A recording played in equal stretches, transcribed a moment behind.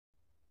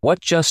what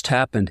just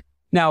happened.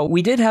 Now,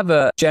 we did have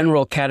a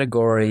general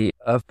category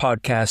of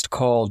podcast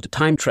called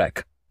Time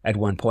Trek at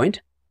one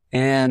point,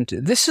 and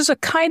this is a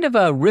kind of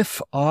a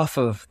riff off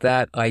of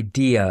that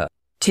idea,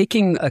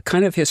 taking a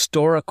kind of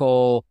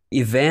historical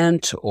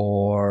event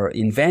or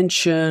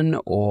invention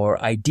or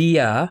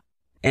idea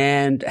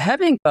and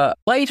having a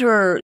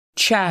lighter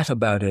chat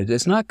about it.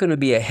 It's not going to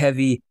be a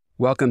heavy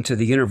welcome to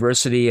the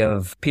University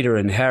of Peter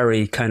and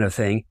Harry kind of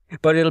thing,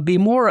 but it'll be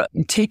more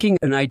taking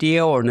an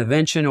idea or an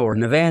invention or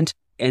an event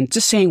and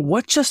just saying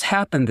what just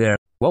happened there.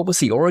 What was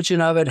the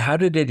origin of it? How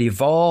did it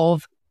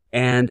evolve?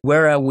 And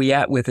where are we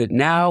at with it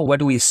now? What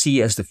do we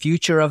see as the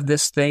future of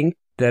this thing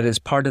that is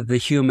part of the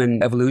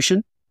human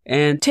evolution?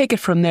 And take it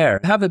from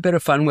there. Have a bit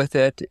of fun with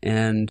it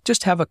and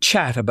just have a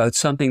chat about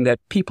something that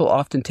people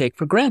often take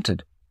for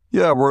granted.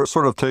 Yeah, we're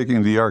sort of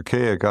taking the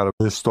archaic out of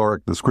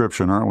historic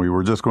description, aren't we?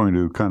 We're just going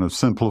to kind of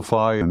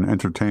simplify and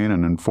entertain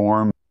and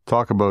inform,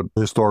 talk about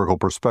historical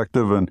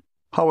perspective and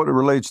how it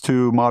relates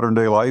to modern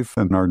day life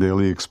and our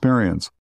daily experience.